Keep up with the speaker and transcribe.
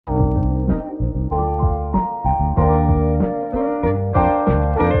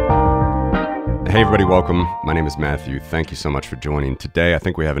Hey everybody, welcome. My name is Matthew. Thank you so much for joining. Today, I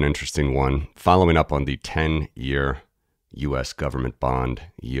think we have an interesting one following up on the 10-year U.S. government bond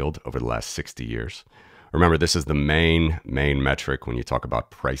yield over the last 60 years. Remember, this is the main metric when you talk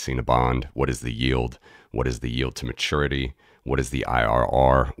about pricing a bond. What is the yield? What is the yield to maturity? What is the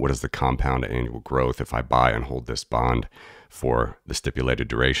IRR? What is the compound annual growth if I buy and hold this bond for the stipulated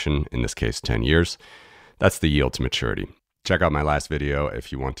duration, in this case 10 years? That's the yield to maturity. Check out my last video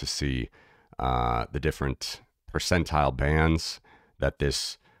if you want to see the different percentile bands that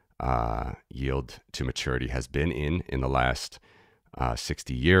this yield to maturity has been in the last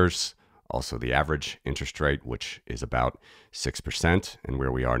 60 years. Also the average interest rate, which is about 6%, and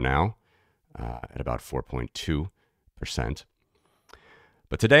where we are now at about 4.2%.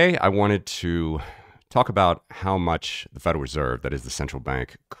 But today I wanted to talk about how much the Federal Reserve, that is the central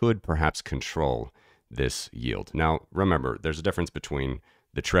bank, could perhaps control this yield. Now, remember, there's a difference between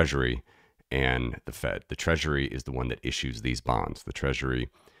the Treasury and the Fed. The Treasury is the one that issues these bonds. The Treasury,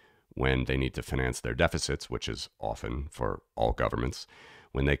 when they need to finance their deficits, which is often for all governments,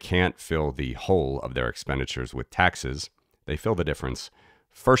 when they can't fill the hole of their expenditures with taxes, they fill the difference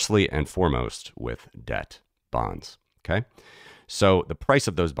firstly and foremost with debt, bonds, okay? So the price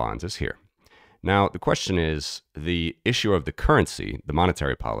of those bonds is here. Now, the question is, the issue of the currency, the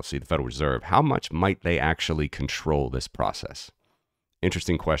monetary policy, the Federal Reserve, how much might they actually control this process?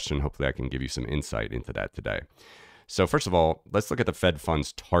 Interesting question. Hopefully I can give you some insight into that today. So first of all, let's look at the Fed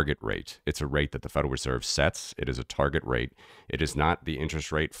funds target rate. It's a rate that the Federal Reserve sets. It is a target rate. It is not the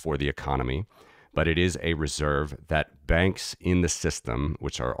interest rate for the economy, but it is a reserve that banks in the system,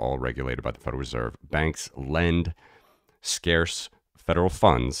 which are all regulated by the Federal Reserve, banks lend scarce federal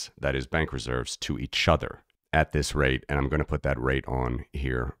funds, that is bank reserves, to each other at this rate. And I'm going to put that rate on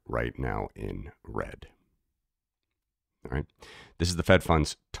here right now in red. All right. This is the Fed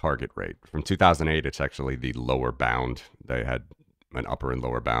funds target rate. From 2008, it's actually the lower bound. They had an upper and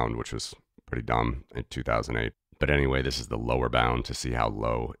lower bound, which was pretty dumb in 2008. But anyway, this is the lower bound to see how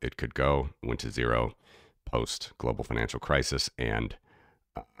low it could go. It went to zero post global financial crisis and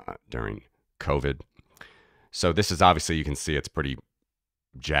during COVID. So this is obviously, you can see it's pretty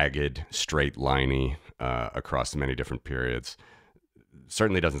jagged, straight liney across many different periods.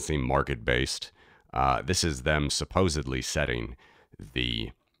 Certainly doesn't seem market based. This is them supposedly setting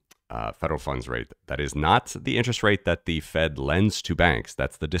the federal funds rate. That is not the interest rate that the Fed lends to banks.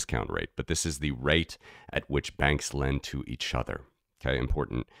 That's the discount rate. But this is the rate at which banks lend to each other. Okay,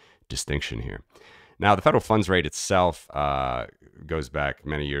 important distinction here. Now, the federal funds rate itself goes back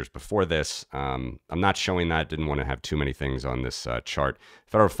many years before this. I'm not showing that. Didn't want to have too many things on this chart.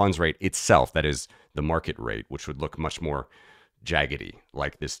 Federal funds rate itself, that is the market rate, which would look much more jaggedy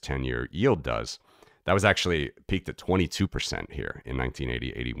like this 10-year yield does. That was actually peaked at 22% here in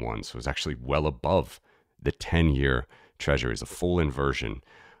 1980-81. So it was actually well above the 10-year treasuries, a full inversion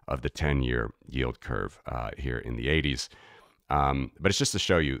of the 10-year yield curve here in the 80s. But it's just to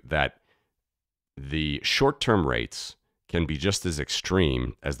show you that the short-term rates can be just as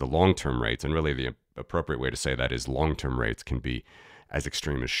extreme as the long-term rates. And really the appropriate way to say that is long-term rates can be as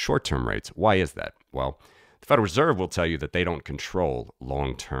extreme as short-term rates. Why is that? Well, the Federal Reserve will tell you that they don't control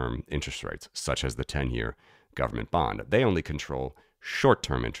long-term interest rates, such as the 10-year government bond. They only control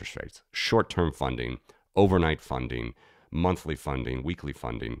short-term interest rates, short-term funding, overnight funding, monthly funding, weekly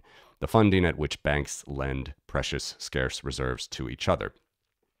funding, the funding at which banks lend precious, scarce reserves to each other.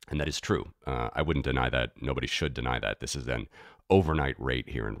 And that is true. I wouldn't deny that. Nobody should deny that. This is an overnight rate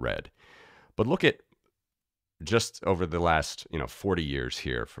here in red. But look at just over the last 40 years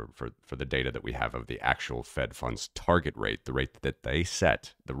here for the data that we have of the actual Fed funds target rate, the rate that they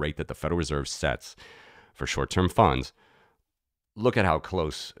set, the rate that the Federal Reserve sets for short-term funds. Look at how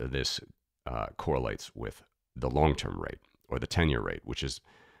close this correlates with the long-term rate or the 10-year rate, which is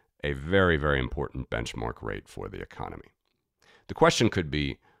a very, very important benchmark rate for the economy. The question could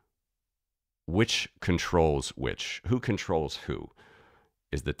be, which controls which? Who controls who?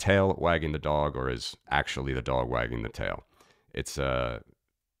 Is the tail wagging the dog, or is actually the dog wagging the tail? It's a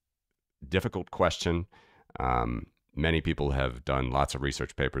difficult question. Many people have done lots of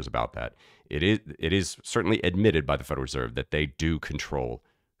research papers about that. It is certainly admitted by the Federal Reserve that they do control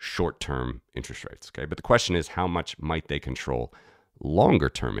short-term interest rates. Okay, but the question is, how much might they control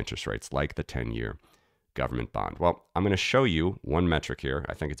longer-term interest rates, like the 10-year government bond? Well, I'm going to show you one metric here.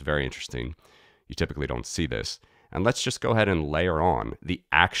 I think it's very interesting. You typically don't see this. And let's just go ahead and layer on the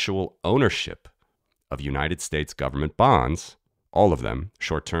actual ownership of United States government bonds, all of them,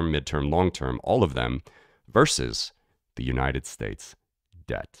 short-term, mid-term, long-term, all of them, versus the United States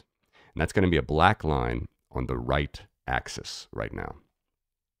debt. And that's going to be a black line on the right axis right now.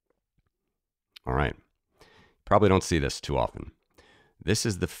 All right. Probably don't see this too often. This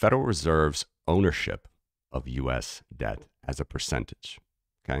is the Federal Reserve's ownership of U.S. debt as a percentage.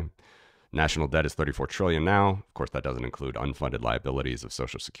 Okay. National debt is 34 trillion now. Of course, that doesn't include unfunded liabilities of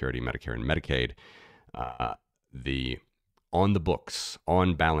Social Security, Medicare, and Medicaid. The on the books,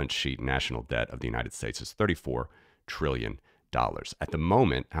 on balance sheet national debt of the United States is $34 trillion. At the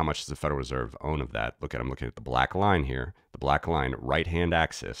moment, how much does the Federal Reserve own of that? I'm looking at the black line here. The black line, right-hand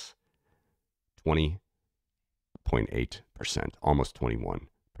axis, 20.8%, almost 21%.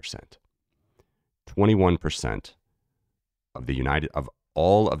 21% of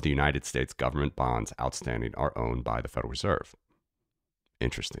all of the United States government bonds outstanding are owned by the Federal Reserve.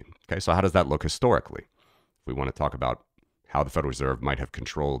 Interesting. Okay, so how does that look historically? If we want to talk about how the Federal Reserve might have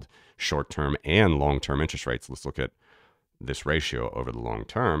controlled short-term and long-term interest rates, let's look at this ratio over the long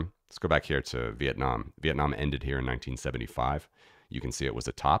term. Let's go back here to Vietnam. Vietnam ended here in 1975. You can see it was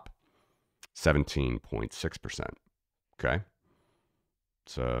a top, 17.6%. Okay,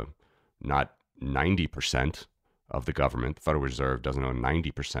 so not 90% of the government. The Federal Reserve doesn't own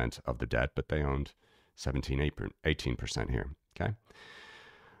 90% of the debt, but they owned 18% here. Okay.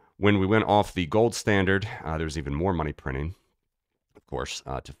 When we went off the gold standard, there was even more money printing, of course,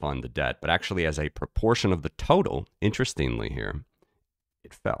 to fund the debt. But actually, as a proportion of the total, interestingly here,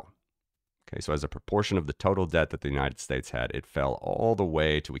 it fell. Okay, so as a proportion of the total debt that the United States had, it fell all the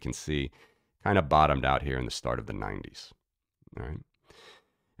way to, we can see, kind of bottomed out here in the start of the 90s. All right.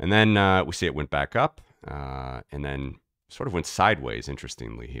 And then we see it went back up and then sort of went sideways,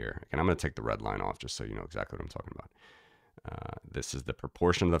 interestingly, here. And I'm going to take the red line off just so you know exactly what I'm talking about. This is the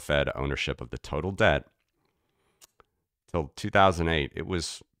proportion of the Fed ownership of the total debt. Till 2008, it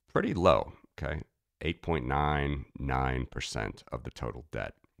was pretty low, okay? 8.99% of the total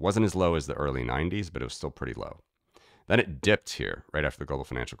debt. Wasn't as low as the early 90s, but it was still pretty low. Then it dipped here right after the global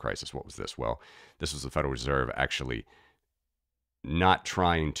financial crisis. What was this? Well, this was the Federal Reserve actually not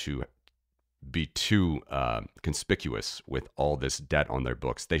trying to be too conspicuous with all this debt on their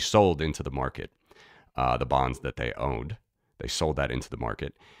books. They sold into the market the bonds that they owned. They sold that into the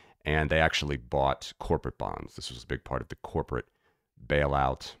market, and they actually bought corporate bonds. This was a big part of the corporate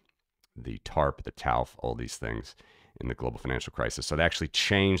bailout, the TARP, the TALF, all these things in the global financial crisis. So they actually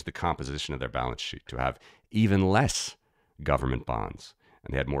changed the composition of their balance sheet to have even less government bonds,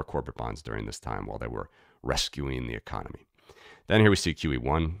 and they had more corporate bonds during this time while they were rescuing the economy. Then here we see QE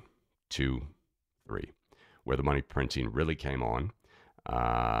 1, 2, 3, where the money printing really came on.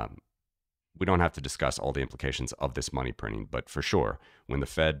 We don't have to discuss all the implications of this money printing, but for sure, when the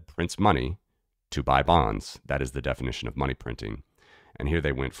Fed prints money to buy bonds, that is the definition of money printing. And here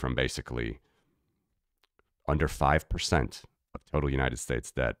they went from basically under 5% of total United States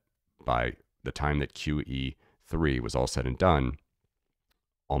debt by the time that QE 3 was all said and done,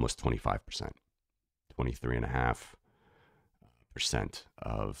 almost 25%, 23.5%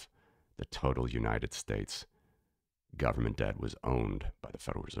 of the total United States government debt was owned by the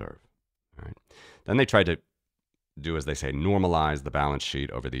Federal Reserve. All right. Then they tried to do, as they say, normalize the balance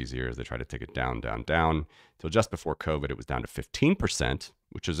sheet over these years. They tried to take it down, down, down. Till just before COVID, it was down to 15%,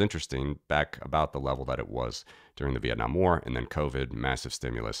 which is interesting, back about the level that it was during the Vietnam War. And then COVID, massive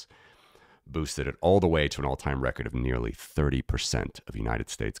stimulus, boosted it all the way to an all-time record of nearly 30% of United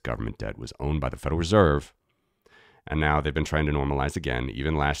States government debt was owned by the Federal Reserve. And now they've been trying to normalize again,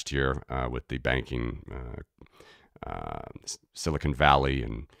 even last year with the banking, Silicon Valley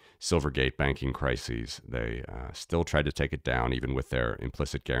and Silvergate banking crises. They still tried to take it down, even with their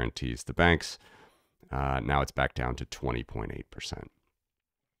implicit guarantees to banks. Now it's back down to 20.8%.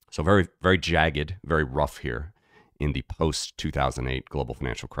 So very, very jagged, very rough here in the post-2008 global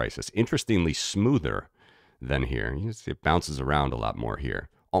financial crisis. Interestingly, smoother than here. You see it bounces around a lot more here.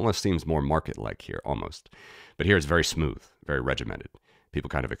 Almost seems more market-like here, almost. But here it's very smooth, very regimented. People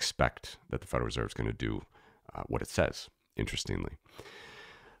kind of expect that the Federal Reserve is going to do what it says, interestingly.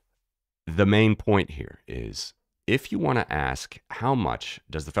 The main point here is, if you want to ask how much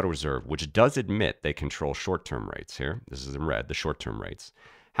does the Federal Reserve, which does admit they control short-term rates here, this is in red, the short-term rates,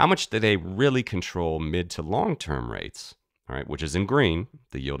 how much do they really control mid to long-term rates, all right, which is in green,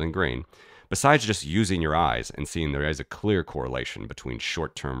 the yield in green, besides just using your eyes and seeing there is a clear correlation between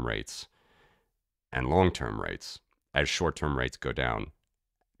short-term rates and long-term rates. As short-term rates go down,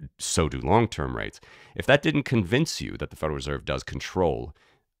 so do long-term rates. If that didn't convince you that the Federal Reserve does control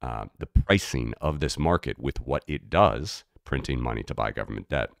the pricing of this market with what it does, printing money to buy government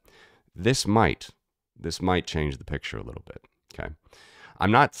debt, this might change the picture a little bit. Okay,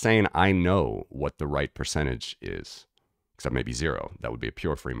 I'm not saying I know what the right percentage is, except maybe zero. That would be a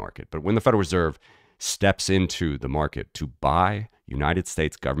pure free market. But when the Federal Reserve steps into the market to buy United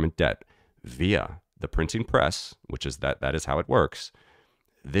States government debt, via the printing press, which is that is how it works.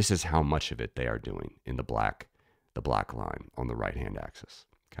 This is how much of it they are doing in the black line on the right-hand axis.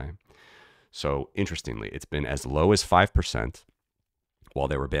 Okay. So interestingly, it's been as low as 5% while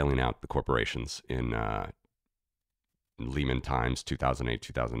they were bailing out the corporations in Lehman times, 2008,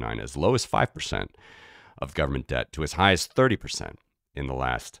 2009, as low as 5% of government debt to as high as 30% in the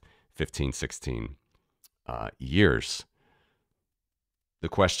last 15, 16 years. The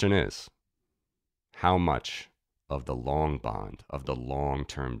question is, how much of the long bond, of the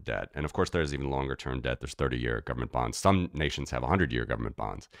long-term debt, and of course there's even longer-term debt, there's 30-year government bonds. Some nations have 100-year government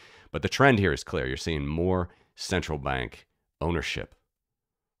bonds. But the trend here is clear. You're seeing more central bank ownership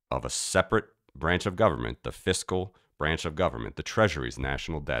of a separate branch of government, the fiscal branch of government, the Treasury's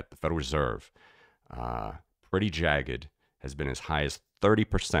national debt, the Federal Reserve, pretty jagged, has been as high as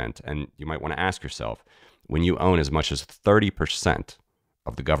 30%. And you might want to ask yourself, when you own as much as 30%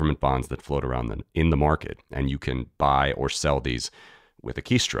 of the government bonds that float around in the market, and you can buy or sell these with a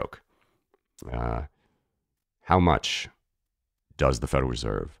keystroke, how much does the Federal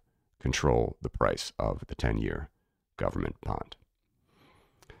Reserve control the price of the 10-year government bond?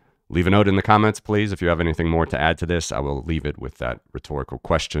 Leave a note in the comments, please. If you have anything more to add to this, I will leave it with that rhetorical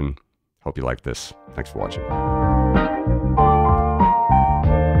question. Hope you like this. Thanks for watching.